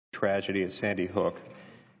tragedy at Sandy Hook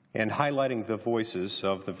and highlighting the voices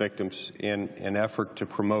of the victims in an effort to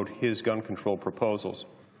promote his gun control proposals.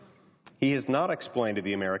 He has not explained to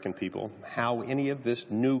the American people how any of these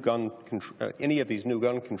new gun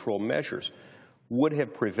control measures would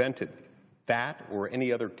have prevented that or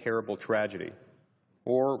any other terrible tragedy,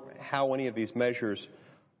 or how any of these measures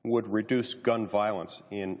would reduce gun violence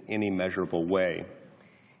in any measurable way.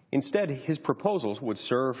 Instead, his proposals would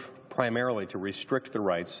serve primarily to restrict the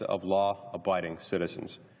rights of law-abiding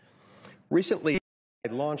citizens. Recently,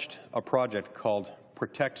 I launched a project called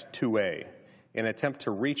Protect 2A, in an attempt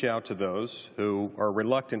to reach out to those who are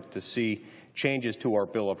reluctant to see changes to our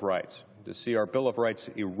Bill of Rights, to see our Bill of Rights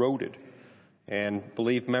eroded, and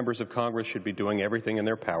believe members of Congress should be doing everything in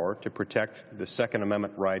their power to protect the Second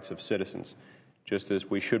Amendment rights of citizens, just as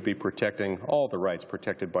we should be protecting all the rights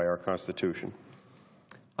protected by our Constitution.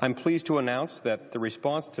 I'm pleased to announce that the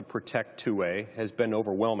response to Protect 2A has been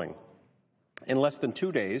overwhelming. In less than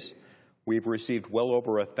 2 days, we've received well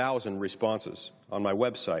over 1,000 responses on my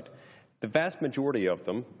website. The vast majority of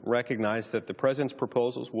them recognize that the President's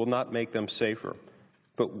proposals will not make them safer,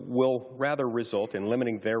 but will rather result in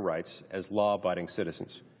limiting their rights as law-abiding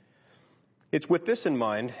citizens. It's with this in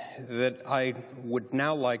mind that I would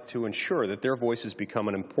now like to ensure that their voices become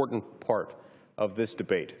an important part of this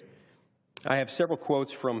debate. I have several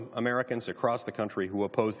quotes from Americans across the country who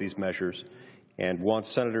oppose these measures and want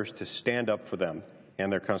senators to stand up for them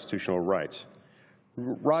and their constitutional rights.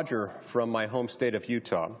 Roger from my home state of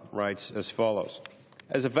Utah writes as follows: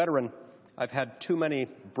 "As a veteran, I've had too many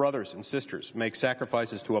brothers and sisters make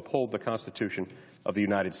sacrifices to uphold the Constitution of the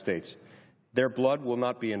United States. Their blood will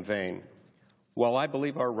not be in vain. While I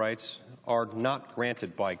believe our rights are not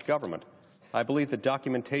granted by government, I believe the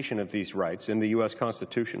documentation of these rights in the U.S.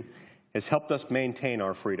 Constitution has helped us maintain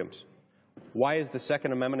our freedoms. Why is the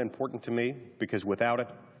Second Amendment important to me? Because without it,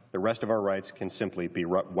 the rest of our rights can simply be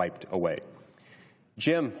wiped away."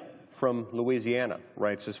 Jim from Louisiana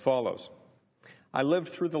writes as follows: "I lived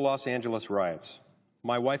through the Los Angeles riots.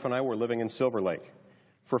 My wife and I were living in Silver Lake.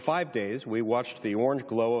 For 5 days, we watched the orange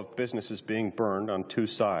glow of businesses being burned on two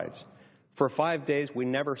sides. For 5 days, we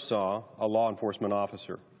never saw a law enforcement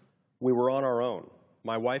officer. We were on our own.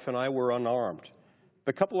 My wife and I were unarmed.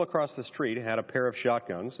 The couple across the street had a pair of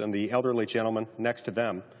shotguns, and the elderly gentleman next to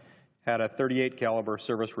them had a .38 caliber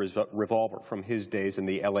service revolver from his days in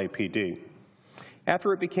the LAPD.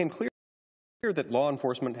 After it became clear that law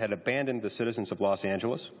enforcement had abandoned the citizens of Los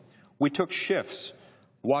Angeles, we took shifts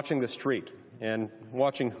watching the street and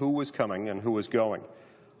watching who was coming and who was going.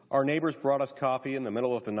 Our neighbors brought us coffee in the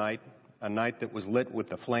middle of the night, a night that was lit with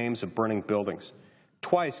the flames of burning buildings.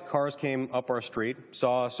 Twice, cars came up our street,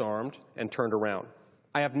 saw us armed, and turned around.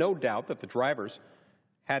 I have no doubt that the drivers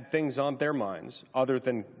had things on their minds other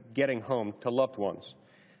than getting home to loved ones.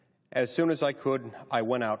 As soon as I could, I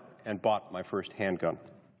went out and bought my first handgun.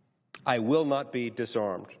 I will not be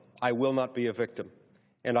disarmed. I will not be a victim.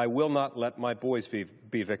 And I will not let my boys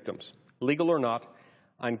be victims. Legal or not,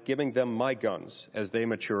 I'm giving them my guns as they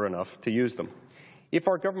mature enough to use them. If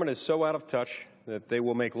our government is so out of touch that they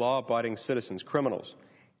will make law-abiding citizens criminals,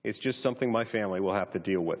 it's just something my family will have to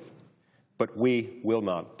deal with. But we will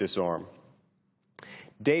not disarm."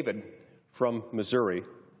 David from Missouri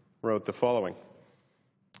wrote the following: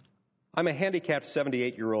 "I'm a handicapped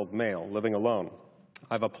 78-year-old male living alone.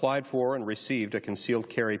 I've applied for and received a concealed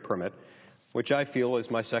carry permit, which I feel is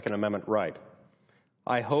my Second Amendment right.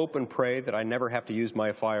 I hope and pray that I never have to use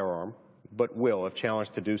my firearm, but will if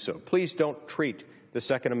challenged to do so. Please don't treat the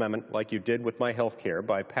Second Amendment like you did with my health care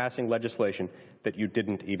by passing legislation that you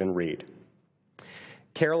didn't even read."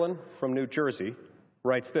 Carolyn from New Jersey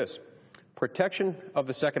writes this: "Protection of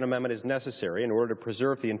the Second Amendment is necessary in order to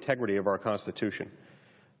preserve the integrity of our Constitution.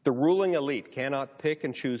 The ruling elite cannot pick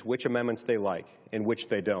and choose which amendments they like and which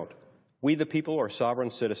they don't. We, the people, are sovereign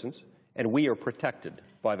citizens, and we are protected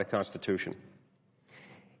by the Constitution."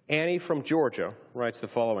 Annie from Georgia writes the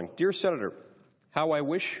following: "Dear Senator, how I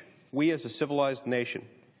wish we as a civilized nation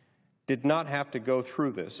did not have to go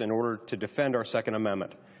through this in order to defend our Second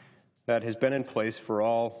Amendment that has been in place for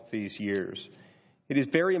all these years. It is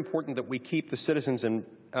very important that we keep the citizens and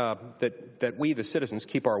that we, the citizens,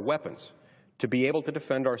 keep our weapons to be able to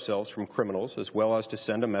defend ourselves from criminals, as well as to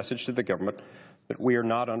send a message to the government that we are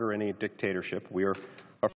not under any dictatorship. We are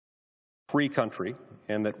a free country,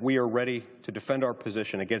 and that we are ready to defend our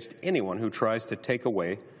position against anyone who tries to take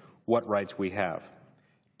away what rights we have.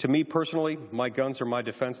 To me personally, my guns are my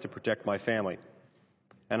defense to protect my family,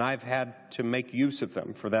 and I've had to make use of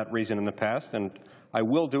them for that reason in the past, and I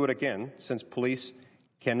will do it again since police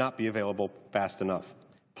cannot be available fast enough.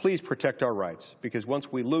 Please protect our rights, because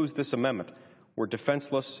once we lose this amendment, We're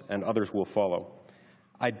defenseless, and others will follow.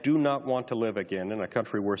 I do not want to live again in a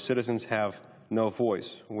country where citizens have no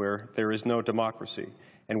voice, where there is no democracy,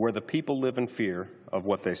 and where the people live in fear of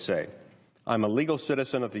what they say. I'm a legal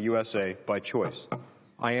citizen of the USA by choice.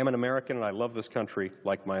 I am an American, and I love this country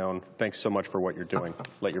like my own. Thanks so much for what you're doing.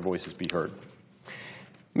 Let your voices be heard.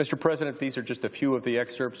 Mr. President, these are just a few of the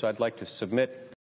excerpts I'd like to submit